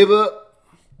don't give a...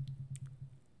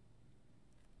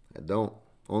 I don't.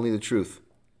 Only the truth.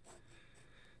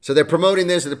 So they're promoting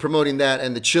this and they're promoting that,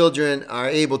 and the children are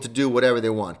able to do whatever they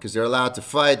want because they're allowed to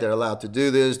fight, they're allowed to do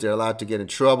this, they're allowed to get in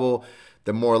trouble,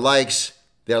 they're more likes,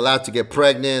 they're allowed to get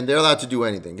pregnant, they're allowed to do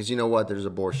anything because you know what? There's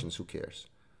abortions. Who cares?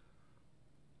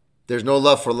 There's no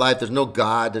love for life. There's no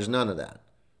God. There's none of that.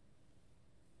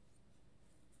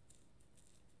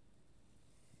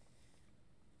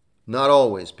 Not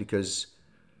always, because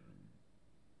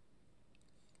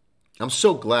I'm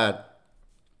so glad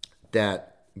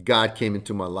that God came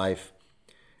into my life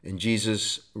and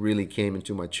Jesus really came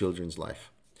into my children's life.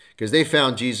 Because they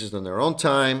found Jesus on their own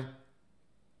time.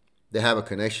 They have a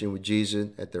connection with Jesus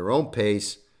at their own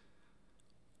pace.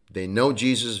 They know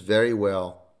Jesus very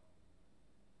well.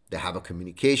 They have a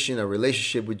communication, a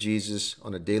relationship with Jesus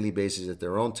on a daily basis at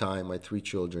their own time, my 3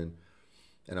 children.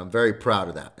 And I'm very proud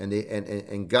of that.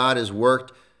 And God has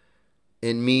worked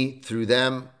in me through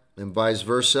them and vice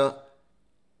versa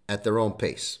at their own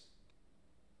pace.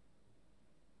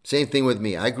 Same thing with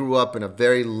me. I grew up in a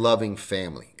very loving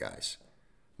family, guys.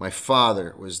 My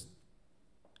father was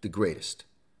the greatest.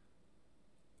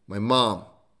 My mom,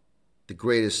 the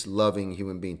greatest loving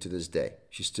human being to this day.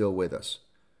 She's still with us.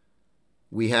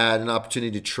 We had an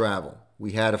opportunity to travel.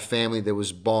 We had a family that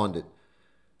was bonded.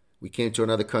 We came to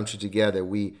another country together.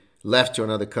 We left to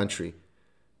another country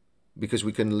because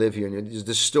we couldn't live here. And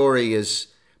the story is,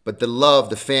 but the love,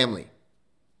 the family.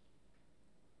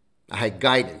 I had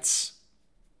guidance.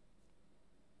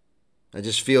 I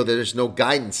just feel that there's no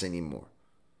guidance anymore.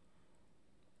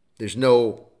 There's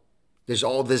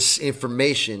all this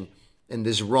information and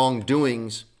this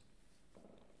wrongdoings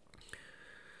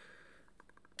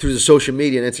through the social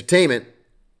media and entertainment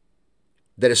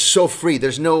that is so free.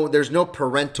 There's no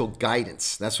parental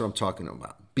guidance. That's what I'm talking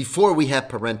about. Before we had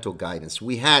parental guidance,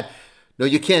 no,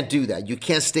 you can't do that. You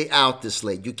can't stay out this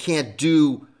late. You can't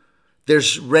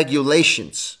there's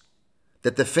regulations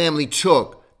that the family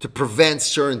took to prevent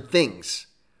certain things.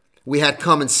 We had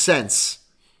common sense.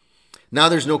 Now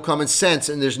there's no common sense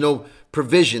and there's no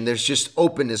provision. There's just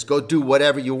openness. Go do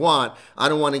whatever you want. I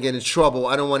don't want to get in trouble.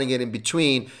 I don't want to get in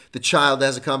between. The child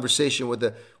has a conversation with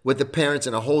the parents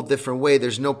in a whole different way.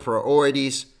 There's no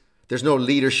priorities. There's no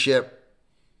leadership.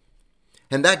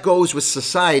 And that goes with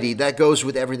society. That goes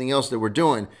with everything else that we're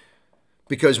doing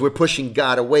because we're pushing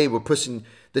God away. We're pushing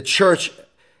the church.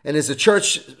 And it's a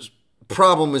church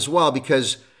problem as well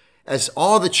because as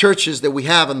all the churches that we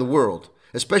have in the world,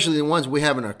 especially the ones we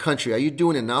have in our country, are you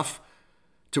doing enough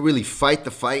to really fight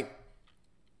the fight?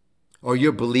 Or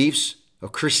your beliefs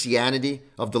of Christianity,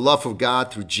 of the love of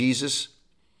God through Jesus?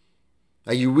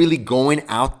 Are you really going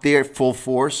out there full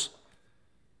force?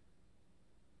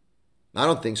 I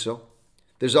don't think so.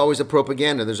 There's always a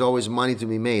propaganda. There's always money to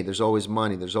be made. There's always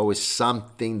money. There's always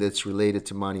something that's related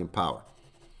to money and power.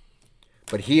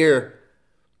 But here,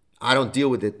 I don't deal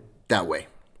with it that way.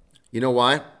 You know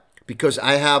why? Because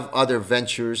I have other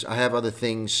ventures. I have other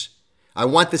things. I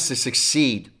want this to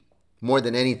succeed more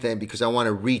than anything because I want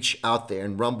to reach out there.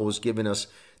 And Rumble has given us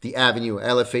the avenue.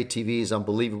 LFA TV is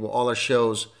unbelievable. All our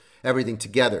shows, everything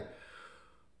together.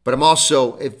 But I'm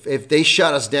also, if they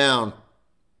shut us down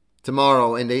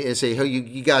tomorrow and they say, hey,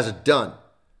 you guys are done.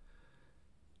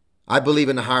 I believe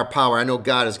in the higher power. I know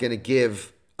God is going to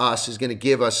give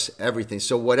us everything.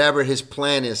 So whatever his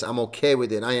plan is, I'm okay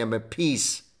with it. I am at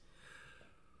peace.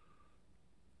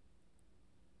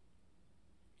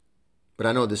 But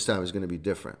I know this time is going to be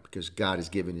different because God has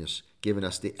given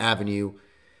us the avenue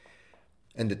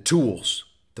and the tools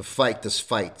to fight this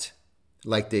fight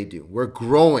like they do. We're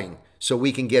growing so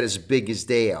we can get as big as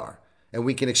they are. And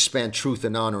we can expand truth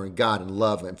and honor and God and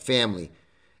love and family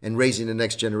and raising the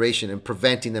next generation and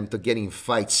preventing them from getting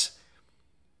fights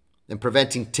and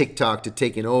preventing TikTok to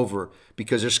taking over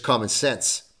because there's common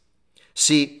sense.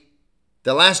 See,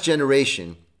 the last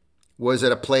generation was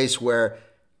at a place where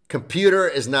computer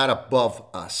is not above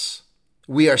us.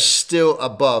 We are still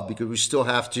above because we still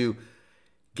have to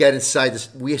get inside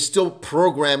this. We are still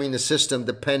programming the system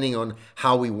depending on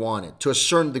how we want it to a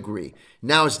certain degree.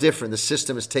 Now it's different. The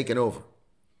system is taken over.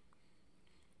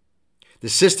 The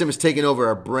system is taking over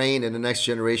our brain and the next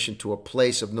generation to a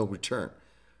place of no return,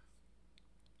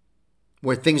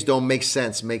 where things don't make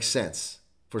sense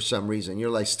for some reason.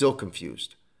 You're like still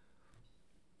confused.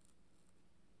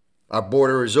 Our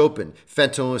border is open.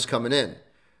 Fentanyl is coming in.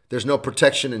 There's no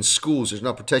protection in schools. There's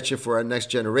no protection for our next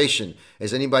generation.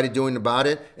 Is anybody doing about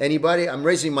it? Anybody? I'm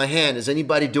raising my hand. Is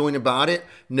anybody doing about it?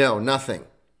 No, nothing.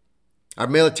 Our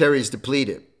military is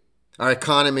depleted. Our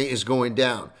economy is going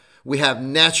down. We have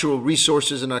natural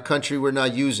resources in our country we're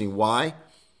not using. Why?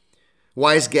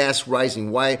 Why is gas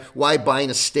rising? Why buying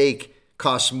a steak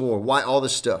costs more? Why all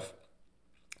this stuff?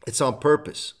 It's on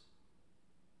purpose.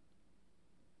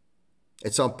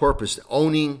 It's on purpose,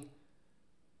 owning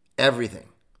everything.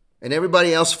 And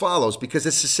everybody else follows because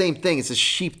it's the same thing. It's a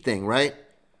sheep thing, right?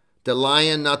 The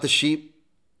lion, not the sheep.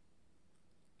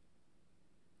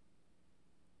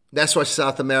 That's why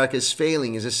South America is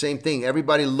failing. It's the same thing.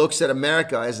 Everybody looks at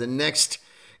America as the next.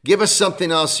 Give us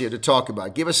something else here to talk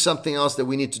about. Give us something else that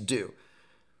we need to do.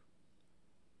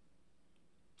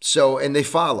 So, and they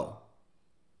follow.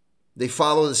 They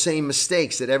follow the same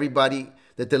mistakes that everybody,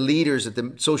 that the leaders, that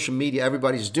the social media,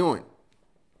 everybody's doing.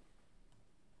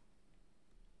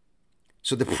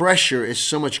 So the pressure is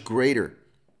so much greater.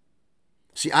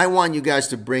 See, I want you guys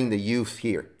to bring the youth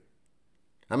here.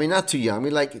 I mean, not too young. I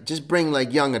mean, like, just bring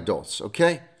like young adults,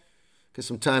 okay? Because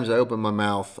sometimes I open my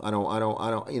mouth. I don't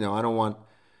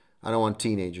want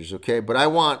teenagers, okay? But I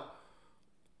want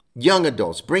young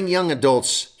adults. Bring young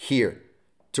adults here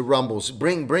to Rumbles.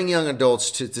 Bring young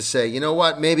adults to say, you know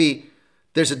what? Maybe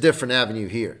there's a different avenue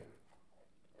here.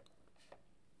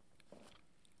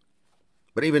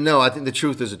 But even though I think the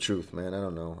truth is the truth, man. I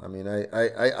don't know. I mean,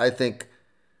 I think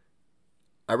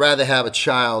I'd rather have a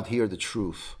child hear the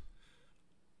truth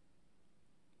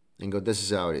and go, this is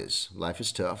how it is. Life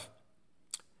is tough.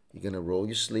 You're going to roll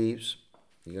your sleeves.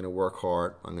 You're going to work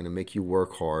hard. I'm going to make you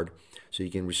work hard so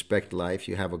you can respect life.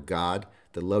 You have a God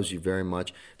that loves you very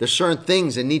much. There's certain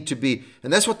things that need to be,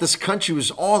 and that's what this country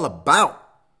was all about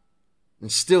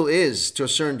and still is to a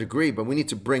certain degree, but we need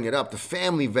to bring it up. The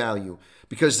family value,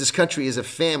 because this country is a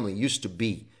family, used to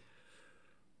be.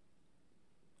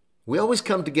 We always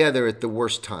come together at the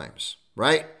worst times,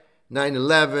 right?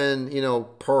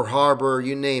 9/11, Pearl Harbor,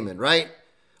 you name it, right?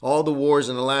 All the wars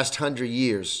in the last 100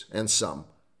 years and some.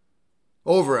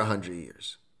 Over 100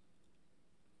 years.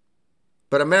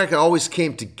 But America always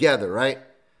came together, right?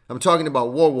 I'm talking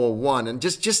about World War I and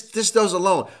just those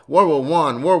alone. World War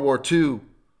I, World War II.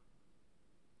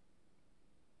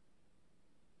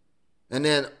 And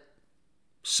then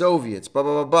Soviets,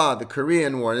 the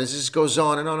Korean War. And this just goes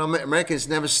on and on. America has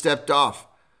never stepped off.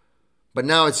 But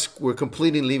now we're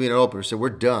completely leaving it open. So we're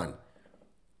done.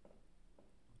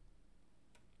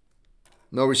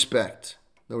 No respect.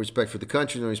 No respect for the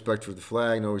country, no respect for the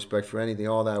flag, no respect for anything.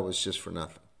 All that was just for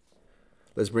nothing.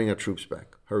 Let's bring our troops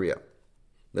back. Hurry up.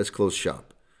 Let's close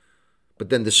shop. But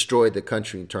then destroy the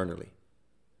country internally.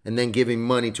 And then giving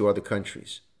money to other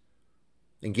countries.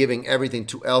 And giving everything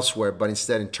to elsewhere, but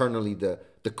instead internally the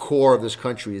core of this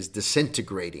country is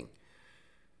disintegrating.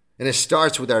 And it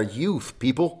starts with our youth,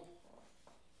 people.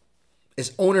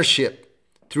 It's ownership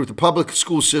through the public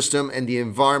school system and the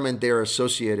environment they're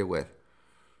associated with.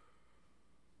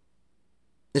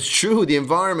 It's true, the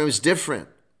environment was different.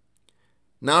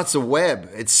 Now it's a web.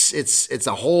 It's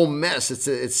a whole mess.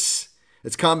 It's a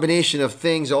combination of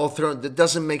things all thrown that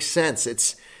doesn't make sense.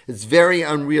 It's very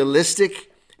unrealistic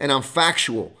and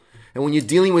unfactual. And when you're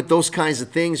dealing with those kinds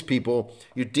of things, people,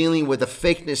 you're dealing with a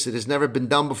fakeness that has never been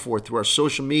done before through our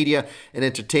social media and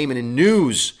entertainment and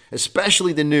news,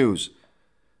 especially the news.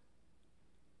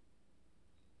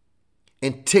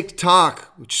 And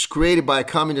TikTok, which is created by a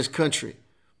communist country,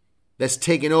 that's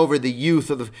taken over the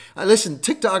youth of the... Listen,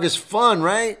 TikTok is fun,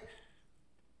 right?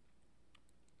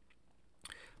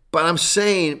 But I'm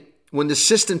saying when the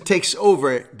system takes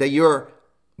over, that you're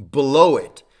below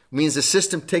it. Means the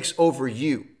system takes over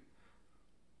you.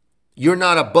 You're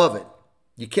not above it.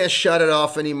 You can't shut it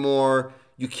off anymore.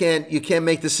 You can't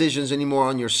make decisions anymore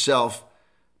on yourself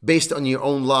based on your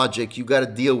own logic. You got to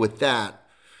deal with that.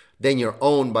 Then you're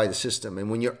owned by the system. And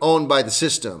when you're owned by the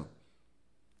system,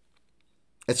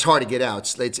 it's hard to get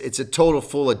out. It's a total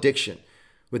full addiction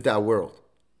with that world.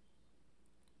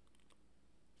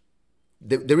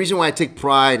 The reason why I take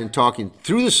pride in talking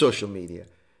through the social media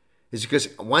is because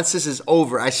once this is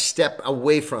over, I step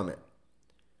away from it.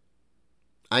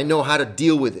 I know how to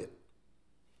deal with it.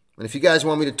 And if you guys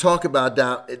want me to talk about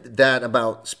that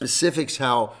about specifics,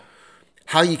 how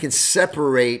you can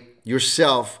separate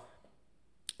yourself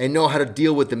and know how to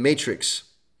deal with the matrix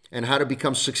and how to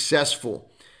become successful,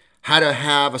 how to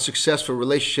have a successful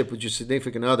relationship with your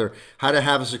significant other, how to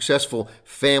have a successful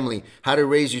family, how to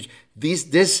raise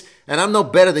this, and I'm no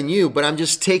better than you, but I'm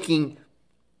just taking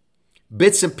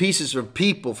bits and pieces from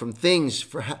people, from things,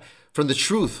 from the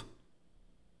truth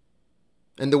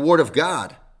and the Word of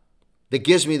God that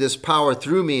gives me this power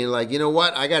through me. And like, you know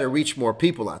what? I got to reach more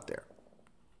people out there.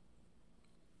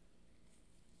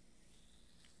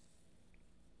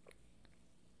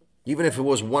 Even if it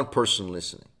was one person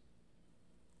listening,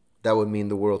 that would mean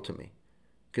the world to me,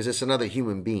 because it's another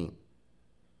human being.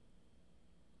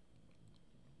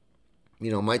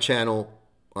 You know, my channel,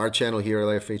 our channel here at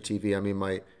LFA TV, I mean,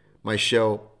 my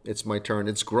show, it's my turn,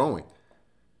 it's growing.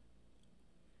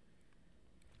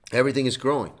 Everything is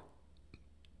growing.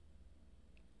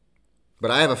 But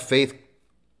I have a faith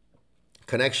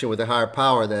connection with a higher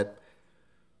power that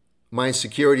my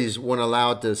insecurities won't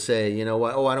allow it to say, you know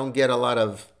what, I don't get a lot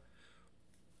of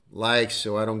likes,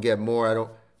 so I don't get more.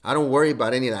 I don't worry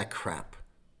about any of that crap.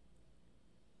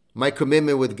 My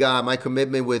commitment with God, my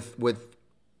commitment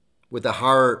with a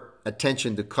higher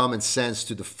attention to common sense,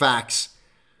 to the facts.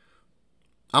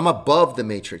 I'm above the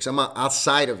matrix. I'm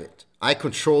outside of it. I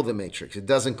control the matrix. It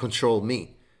doesn't control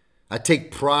me. I take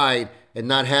pride in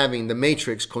not having the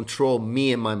matrix control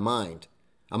me and my mind.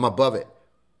 I'm above it.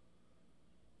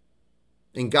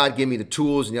 And God gave me the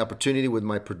tools and the opportunity with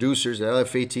my producers at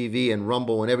LFA TV and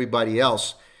Rumble and everybody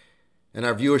else and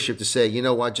our viewership to say, you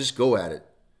know what, just go at it.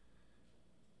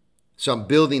 So I'm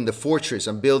building the fortress.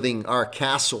 I'm building our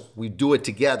castle. We do it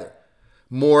together.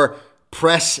 More,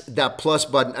 press that plus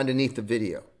button underneath the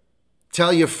video.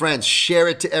 Tell your friends, share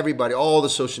it to everybody, all the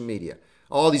social media,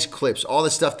 all these clips, all the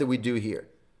stuff that we do here.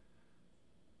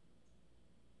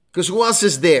 Because who else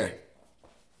is there?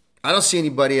 I don't see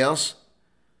anybody else.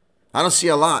 I don't see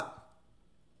a lot.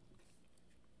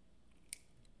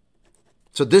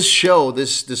 So this show,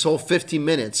 this whole 50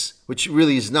 minutes, which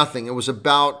really is nothing, it was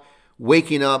about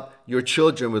waking up your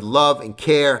children with love and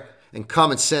care and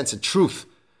common sense and truth.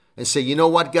 And say, you know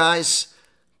what, guys,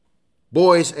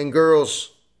 boys and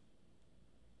girls,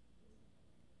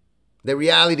 the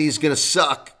reality is going to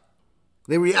suck.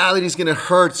 The reality is going to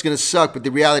hurt. It's going to suck, but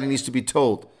the reality needs to be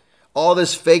told. All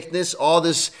this fakeness, all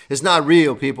this is not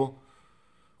real, people.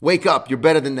 Wake up. You're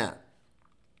better than that.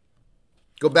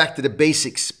 Go back to the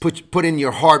basics. Put in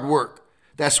your hard work.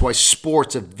 That's why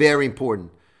sports are very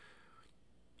important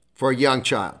for a young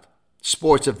child.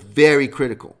 Sports are very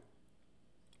critical.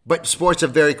 But sports are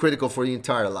very critical for the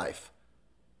entire life.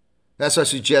 That's what I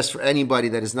suggest for anybody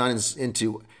that is not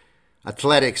into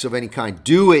athletics of any kind.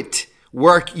 Do it.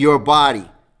 Work your body.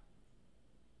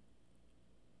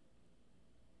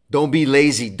 Don't be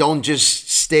lazy. Don't just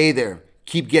stay there.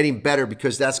 Keep getting better,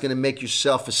 because that's going to make your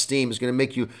self-esteem. It's going to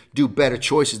make you do better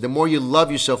choices. The more you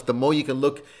love yourself, the more you can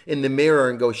look in the mirror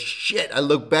and go, shit, I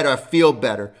look better. I feel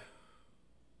better.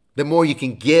 The more you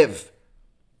can give.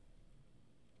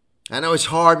 I know it's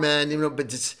hard, man, but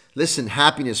just listen,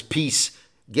 happiness, peace,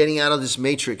 getting out of this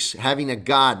matrix, having a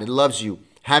God that loves you,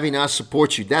 having us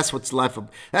support you. That's what's life.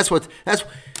 That's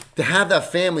to have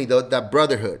that family, though, that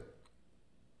brotherhood.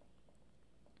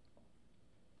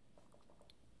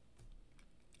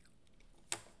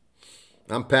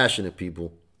 I'm passionate,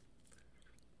 people.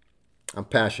 I'm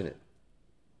passionate.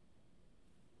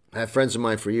 I have friends of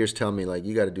mine for years tell me, like,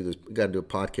 you got to do this, you got to do a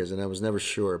podcast, and I was never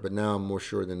sure, but now I'm more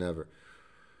sure than ever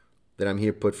that I'm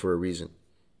here put for a reason.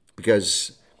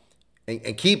 Because,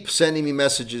 and keep sending me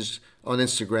messages on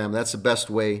Instagram. That's the best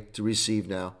way to receive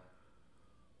now.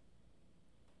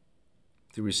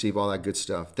 To receive all that good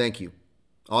stuff. Thank you.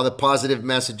 All the positive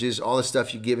messages, all the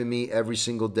stuff you're giving me every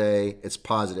single day, it's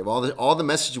positive. All the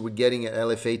messages we're getting at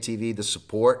LFA TV, the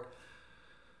support,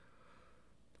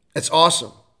 it's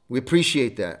awesome. We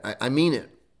appreciate that. I mean it.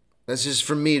 That's just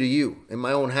from me to you in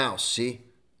my own house, see?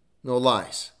 No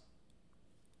lies.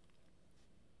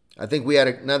 I think we had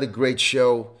another great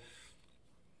show.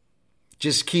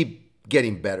 Just keep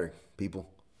getting better, people.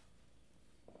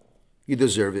 You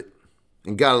deserve it.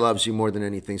 And God loves you more than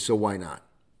anything, so why not?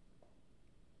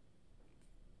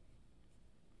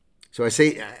 So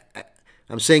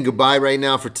I'm saying goodbye right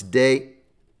now for today.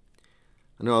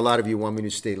 I know a lot of you want me to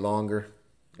stay longer,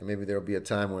 and maybe there'll be a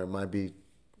time where it might be,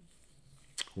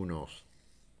 who knows.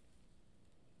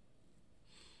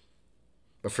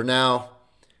 But for now,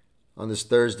 on this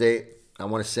Thursday, I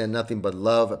want to send nothing but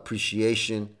love,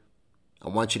 appreciation. I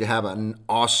want you to have an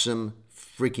awesome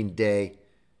freaking day.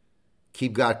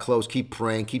 Keep God close. Keep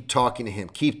praying. Keep talking to Him.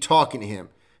 Keep talking to Him.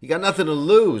 You got nothing to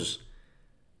lose.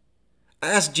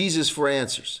 Ask Jesus for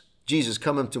answers. Jesus,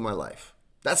 come into my life.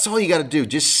 That's all you got to do.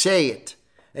 Just say it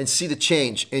and see the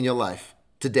change in your life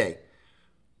today.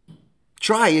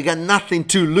 Try. You got nothing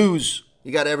to lose.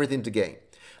 You got everything to gain.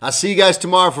 I'll see you guys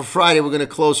tomorrow for Friday. We're going to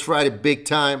close Friday big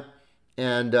time.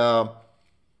 And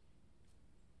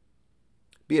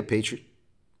be a patriot.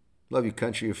 Love your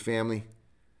country, your family,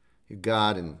 your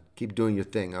God, and keep doing your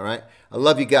thing, all right? I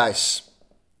love you guys.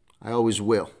 I always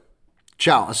will.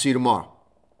 Ciao. I'll see you tomorrow.